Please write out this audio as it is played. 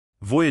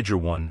Voyager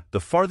 1, the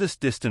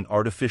farthest distant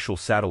artificial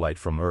satellite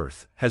from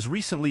Earth, has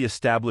recently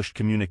established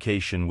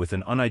communication with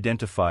an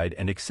unidentified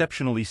and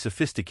exceptionally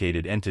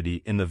sophisticated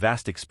entity in the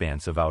vast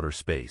expanse of outer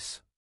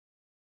space.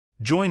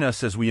 Join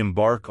us as we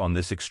embark on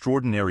this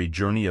extraordinary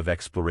journey of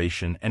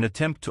exploration and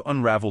attempt to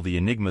unravel the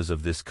enigmas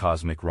of this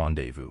cosmic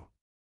rendezvous.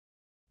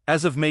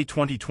 As of May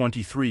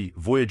 2023,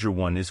 Voyager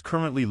 1 is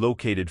currently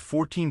located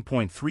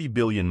 14.3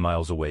 billion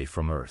miles away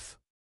from Earth.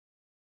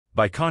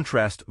 By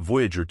contrast,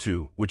 Voyager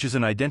 2, which is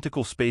an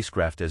identical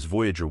spacecraft as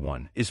Voyager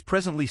 1, is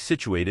presently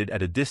situated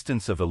at a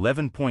distance of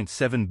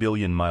 11.7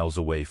 billion miles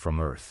away from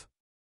Earth.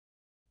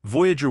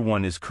 Voyager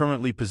 1 is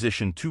currently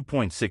positioned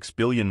 2.6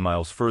 billion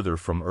miles further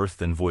from Earth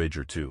than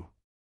Voyager 2.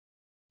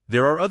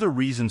 There are other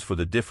reasons for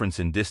the difference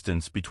in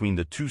distance between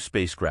the two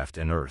spacecraft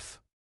and Earth.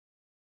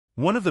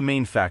 One of the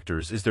main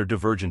factors is their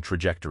divergent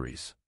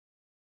trajectories.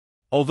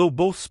 Although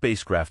both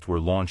spacecraft were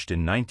launched in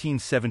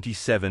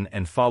 1977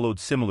 and followed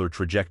similar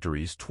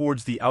trajectories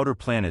towards the outer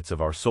planets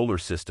of our solar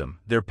system,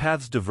 their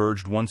paths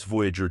diverged once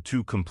Voyager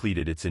 2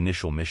 completed its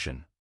initial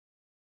mission.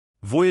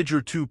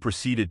 Voyager 2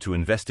 proceeded to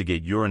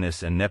investigate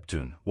Uranus and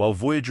Neptune, while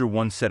Voyager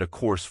 1 set a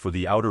course for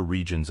the outer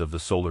regions of the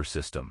solar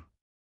system.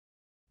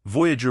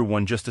 Voyager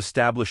 1 just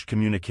established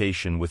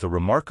communication with a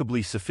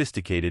remarkably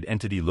sophisticated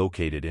entity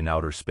located in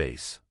outer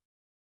space.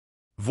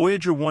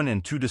 Voyager 1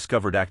 and 2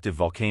 discovered active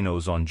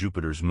volcanoes on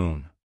Jupiter's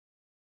moon.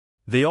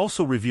 They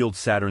also revealed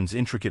Saturn's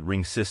intricate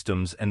ring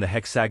systems and the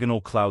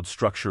hexagonal cloud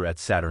structure at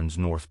Saturn's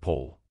north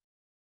pole.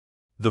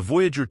 The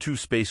Voyager 2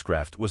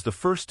 spacecraft was the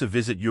first to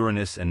visit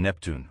Uranus and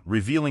Neptune,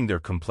 revealing their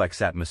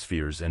complex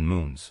atmospheres and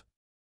moons.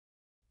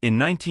 In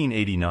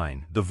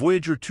 1989, the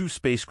Voyager 2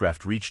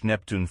 spacecraft reached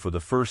Neptune for the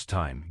first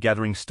time,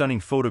 gathering stunning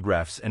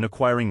photographs and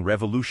acquiring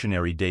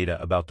revolutionary data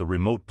about the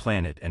remote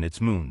planet and its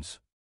moons.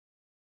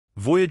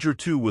 Voyager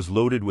 2 was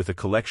loaded with a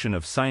collection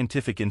of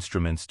scientific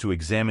instruments to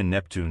examine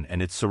Neptune and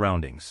its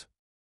surroundings.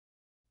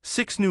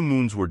 6 new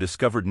moons were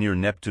discovered near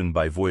Neptune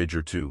by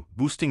Voyager 2,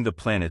 boosting the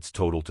planet's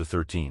total to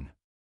 13.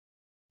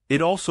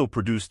 It also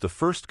produced the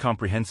first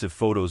comprehensive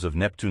photos of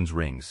Neptune's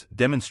rings,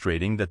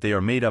 demonstrating that they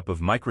are made up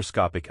of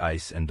microscopic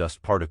ice and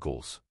dust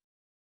particles.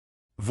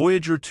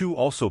 Voyager 2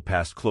 also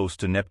passed close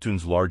to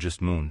Neptune's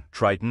largest moon,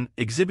 Triton,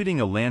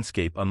 exhibiting a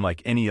landscape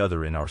unlike any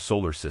other in our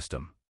solar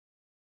system.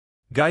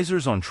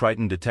 Geysers on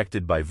Triton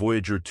detected by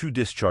Voyager 2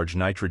 discharge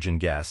nitrogen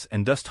gas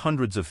and dust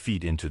hundreds of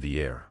feet into the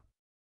air.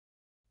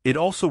 It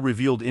also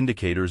revealed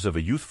indicators of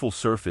a youthful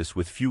surface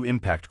with few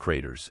impact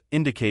craters,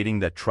 indicating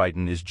that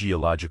Triton is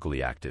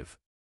geologically active.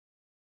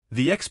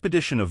 The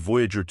expedition of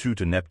Voyager 2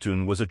 to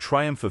Neptune was a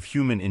triumph of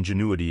human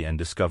ingenuity and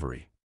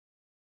discovery.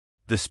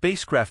 The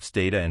spacecraft's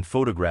data and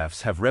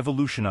photographs have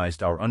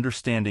revolutionized our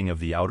understanding of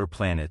the outer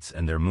planets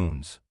and their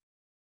moons.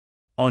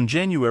 On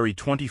January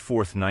 24,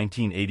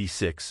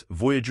 1986,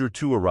 Voyager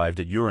 2 arrived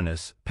at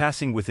Uranus,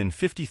 passing within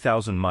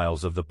 50,000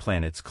 miles of the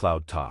planet's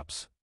cloud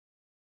tops.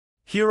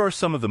 Here are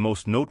some of the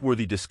most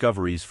noteworthy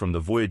discoveries from the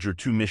Voyager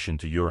 2 mission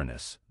to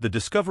Uranus. The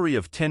discovery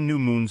of 10 new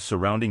moons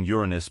surrounding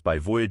Uranus by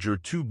Voyager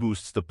 2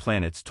 boosts the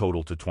planet's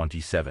total to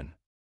 27.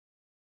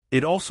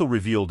 It also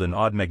revealed an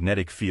odd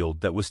magnetic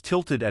field that was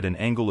tilted at an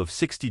angle of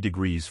 60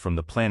 degrees from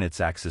the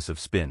planet's axis of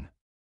spin.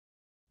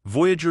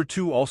 Voyager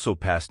 2 also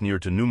passed near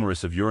to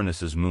numerous of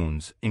Uranus's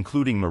moons,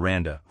 including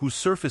Miranda, whose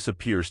surface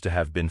appears to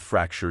have been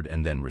fractured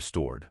and then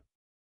restored.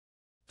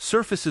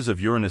 Surfaces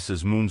of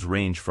Uranus's moons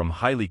range from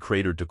highly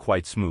cratered to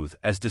quite smooth,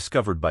 as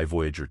discovered by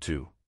Voyager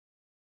 2.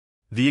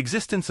 The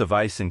existence of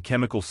ice and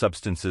chemical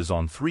substances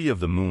on 3 of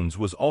the moons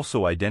was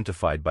also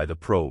identified by the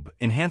probe,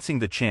 enhancing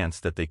the chance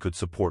that they could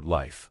support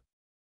life.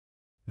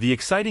 The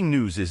exciting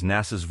news is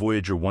NASA's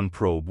Voyager 1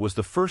 probe was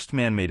the first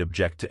man-made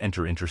object to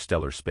enter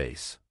interstellar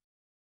space.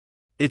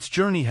 Its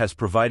journey has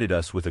provided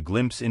us with a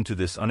glimpse into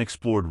this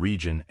unexplored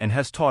region and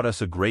has taught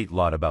us a great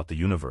lot about the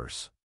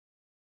universe.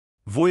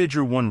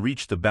 Voyager 1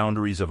 reached the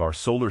boundaries of our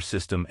solar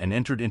system and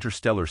entered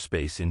interstellar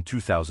space in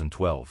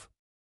 2012.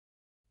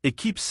 It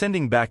keeps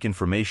sending back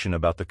information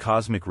about the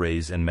cosmic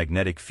rays and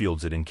magnetic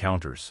fields it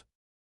encounters.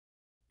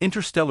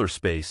 Interstellar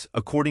space,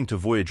 according to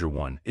Voyager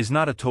 1, is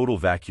not a total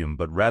vacuum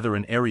but rather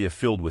an area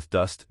filled with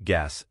dust,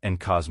 gas, and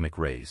cosmic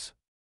rays.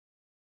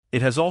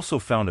 It has also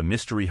found a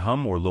mystery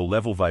hum or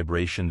low-level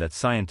vibration that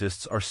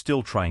scientists are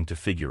still trying to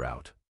figure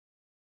out.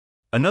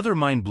 Another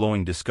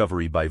mind-blowing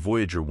discovery by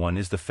Voyager 1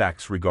 is the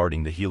facts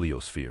regarding the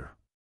heliosphere.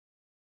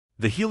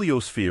 The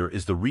heliosphere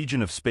is the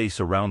region of space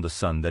around the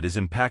Sun that is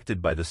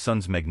impacted by the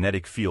Sun's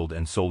magnetic field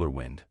and solar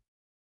wind.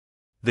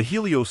 The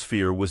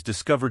heliosphere was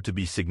discovered to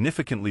be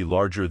significantly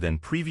larger than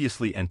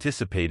previously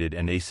anticipated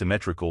and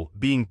asymmetrical,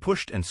 being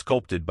pushed and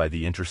sculpted by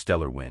the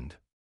interstellar wind.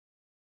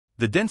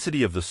 The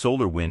density of the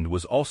solar wind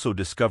was also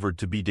discovered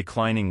to be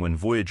declining when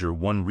Voyager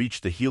 1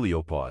 reached the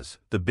heliopause,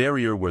 the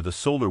barrier where the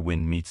solar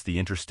wind meets the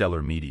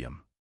interstellar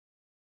medium.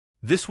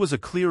 This was a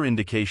clear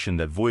indication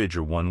that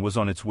Voyager 1 was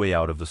on its way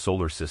out of the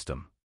solar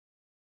system.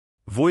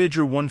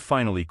 Voyager 1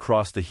 finally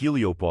crossed the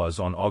heliopause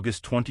on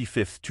August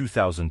 25,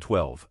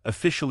 2012,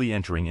 officially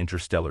entering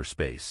interstellar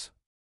space.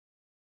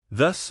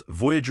 Thus,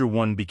 Voyager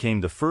 1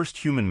 became the first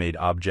human-made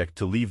object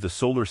to leave the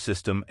solar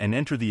system and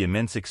enter the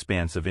immense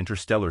expanse of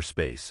interstellar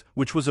space,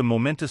 which was a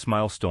momentous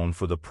milestone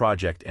for the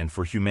project and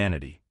for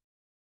humanity.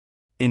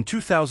 In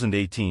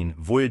 2018,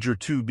 Voyager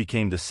 2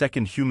 became the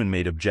second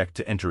human-made object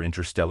to enter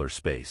interstellar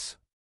space.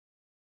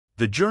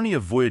 The journey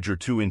of Voyager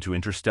 2 into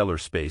interstellar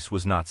space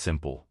was not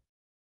simple.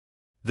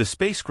 The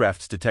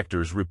spacecraft's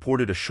detectors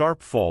reported a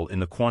sharp fall in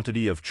the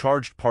quantity of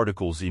charged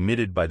particles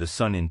emitted by the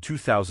Sun in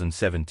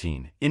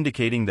 2017,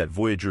 indicating that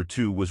Voyager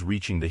 2 was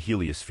reaching the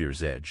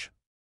heliosphere's edge.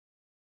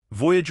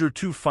 Voyager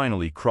 2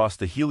 finally crossed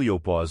the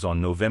heliopause on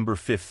November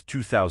 5,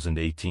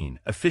 2018,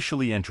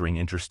 officially entering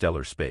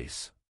interstellar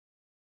space.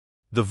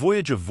 The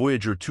voyage of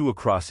Voyager 2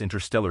 across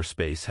interstellar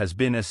space has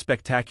been as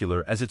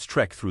spectacular as its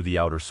trek through the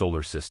outer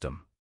solar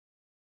system.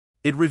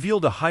 It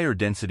revealed a higher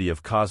density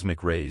of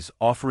cosmic rays,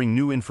 offering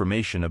new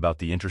information about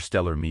the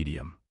interstellar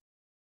medium.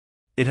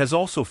 It has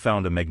also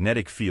found a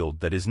magnetic field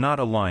that is not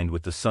aligned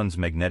with the Sun's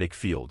magnetic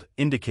field,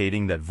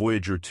 indicating that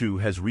Voyager 2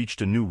 has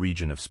reached a new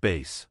region of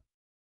space.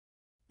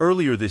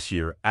 Earlier this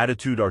year,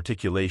 Attitude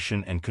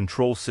Articulation and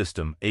Control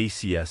System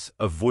 (ACS)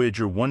 of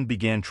Voyager 1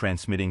 began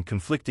transmitting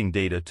conflicting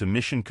data to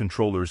mission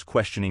controllers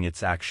questioning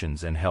its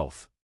actions and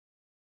health.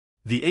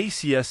 The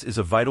ACS is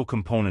a vital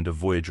component of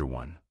Voyager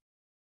 1.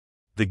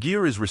 The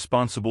gear is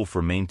responsible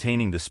for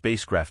maintaining the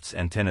spacecraft's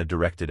antenna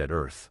directed at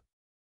Earth.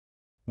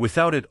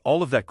 Without it,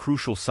 all of that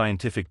crucial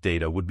scientific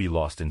data would be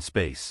lost in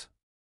space.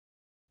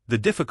 The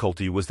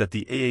difficulty was that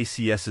the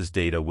AACS's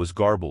data was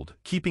garbled,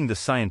 keeping the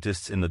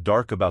scientists in the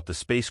dark about the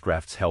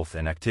spacecraft's health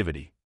and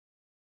activity.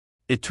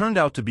 It turned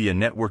out to be a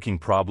networking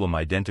problem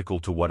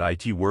identical to what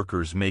IT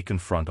workers may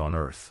confront on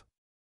Earth.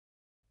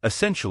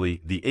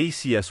 Essentially, the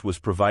ACS was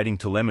providing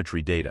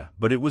telemetry data,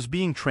 but it was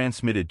being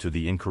transmitted to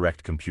the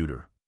incorrect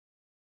computer.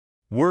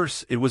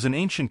 Worse, it was an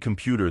ancient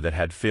computer that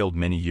had failed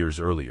many years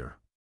earlier.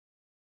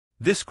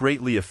 This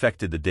greatly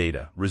affected the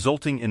data,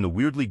 resulting in the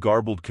weirdly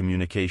garbled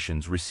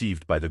communications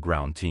received by the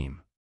ground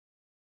team.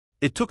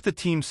 It took the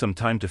team some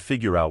time to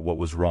figure out what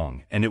was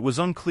wrong, and it was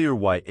unclear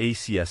why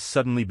ACS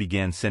suddenly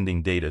began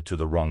sending data to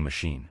the wrong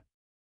machine.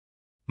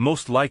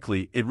 Most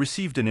likely, it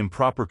received an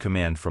improper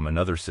command from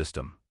another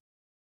system.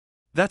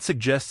 That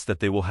suggests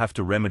that they will have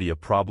to remedy a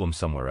problem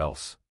somewhere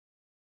else.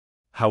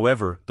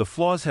 However, the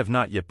flaws have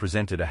not yet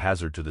presented a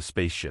hazard to the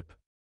spaceship.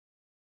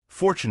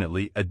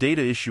 Fortunately, a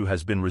data issue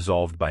has been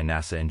resolved by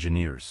NASA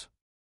engineers.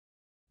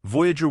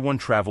 Voyager 1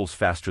 travels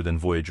faster than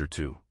Voyager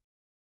 2.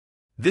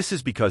 This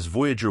is because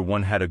Voyager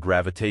 1 had a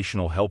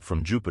gravitational help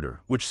from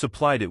Jupiter, which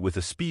supplied it with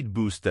a speed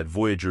boost that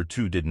Voyager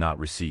 2 did not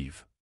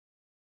receive.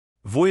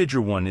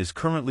 Voyager 1 is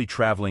currently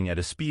traveling at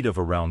a speed of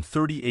around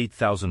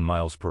 38,000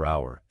 miles per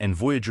hour, and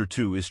Voyager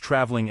 2 is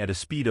traveling at a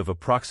speed of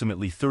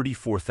approximately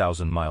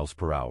 34,000 miles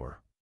per hour.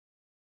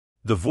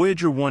 The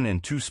Voyager 1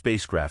 and 2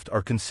 spacecraft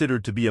are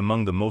considered to be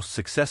among the most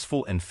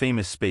successful and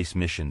famous space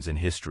missions in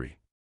history.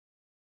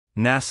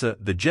 NASA,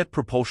 the Jet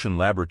Propulsion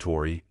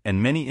Laboratory,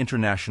 and many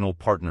international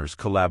partners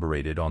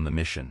collaborated on the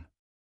mission.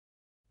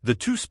 The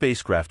two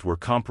spacecraft were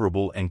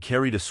comparable and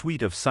carried a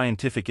suite of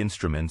scientific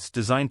instruments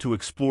designed to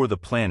explore the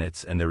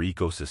planets and their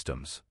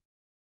ecosystems.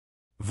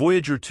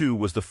 Voyager 2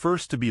 was the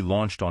first to be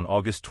launched on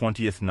August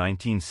 20,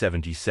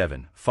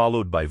 1977,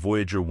 followed by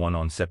Voyager 1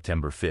 on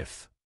September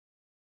 5.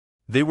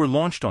 They were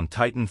launched on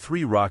Titan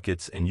III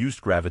rockets and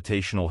used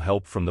gravitational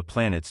help from the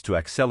planets to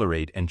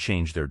accelerate and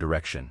change their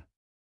direction.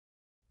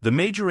 The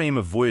major aim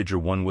of Voyager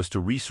 1 was to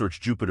research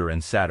Jupiter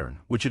and Saturn,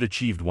 which it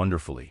achieved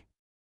wonderfully.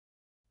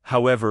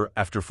 However,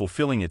 after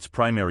fulfilling its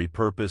primary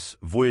purpose,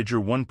 Voyager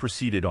 1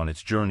 proceeded on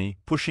its journey,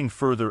 pushing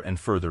further and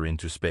further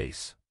into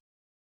space.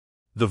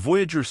 The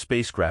Voyager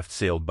spacecraft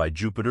sailed by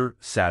Jupiter,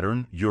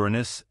 Saturn,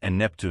 Uranus, and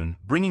Neptune,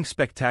 bringing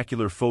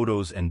spectacular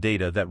photos and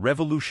data that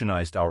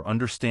revolutionized our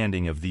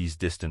understanding of these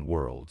distant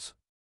worlds.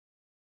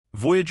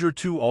 Voyager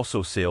 2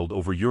 also sailed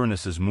over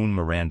Uranus's moon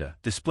Miranda,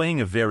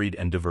 displaying a varied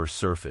and diverse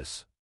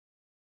surface.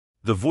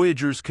 The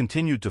Voyagers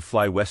continued to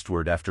fly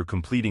westward after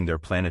completing their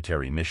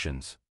planetary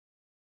missions.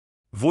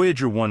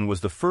 Voyager 1 was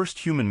the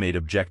first human-made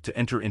object to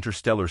enter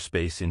interstellar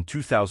space in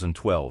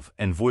 2012,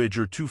 and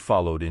Voyager 2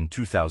 followed in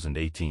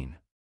 2018.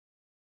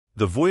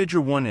 The Voyager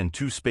 1 and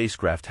 2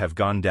 spacecraft have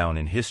gone down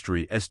in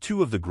history as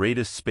two of the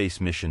greatest space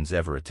missions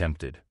ever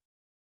attempted.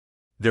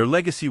 Their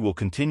legacy will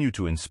continue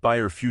to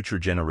inspire future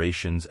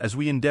generations as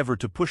we endeavor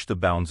to push the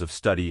bounds of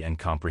study and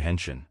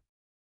comprehension.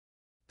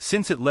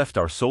 Since it left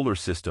our solar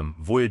system,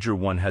 Voyager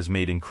 1 has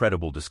made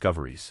incredible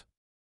discoveries.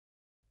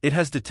 It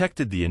has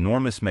detected the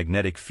enormous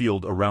magnetic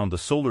field around the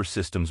solar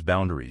system's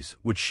boundaries,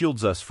 which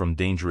shields us from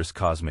dangerous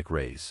cosmic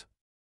rays.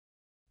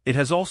 It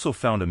has also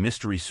found a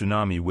mystery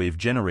tsunami wave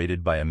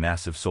generated by a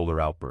massive solar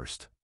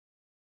outburst.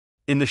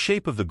 In the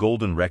shape of the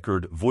Golden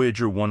Record,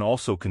 Voyager 1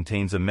 also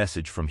contains a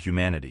message from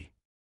humanity.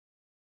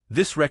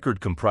 This record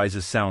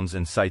comprises sounds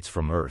and sights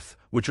from Earth,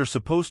 which are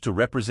supposed to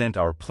represent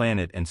our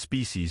planet and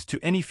species to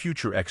any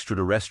future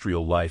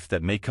extraterrestrial life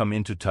that may come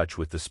into touch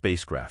with the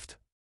spacecraft.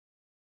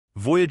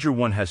 Voyager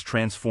 1 has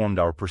transformed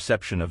our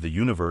perception of the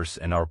universe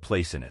and our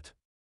place in it.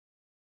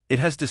 It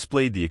has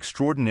displayed the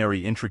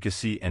extraordinary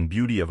intricacy and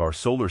beauty of our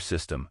solar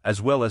system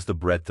as well as the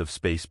breadth of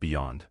space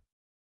beyond.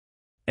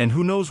 And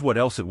who knows what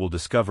else it will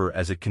discover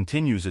as it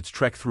continues its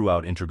trek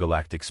throughout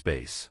intergalactic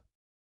space.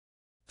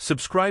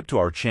 Subscribe to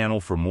our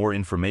channel for more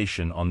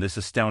information on this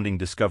astounding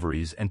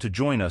discoveries and to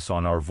join us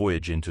on our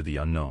voyage into the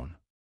unknown.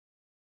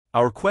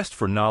 Our quest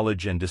for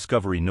knowledge and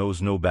discovery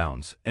knows no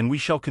bounds, and we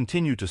shall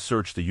continue to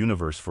search the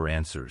universe for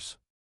answers.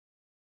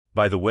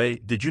 By the way,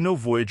 did you know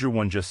Voyager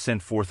 1 just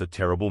sent forth a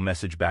terrible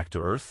message back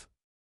to Earth?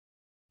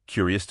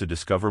 Curious to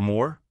discover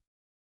more?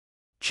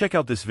 Check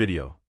out this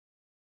video.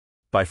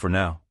 Bye for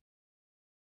now.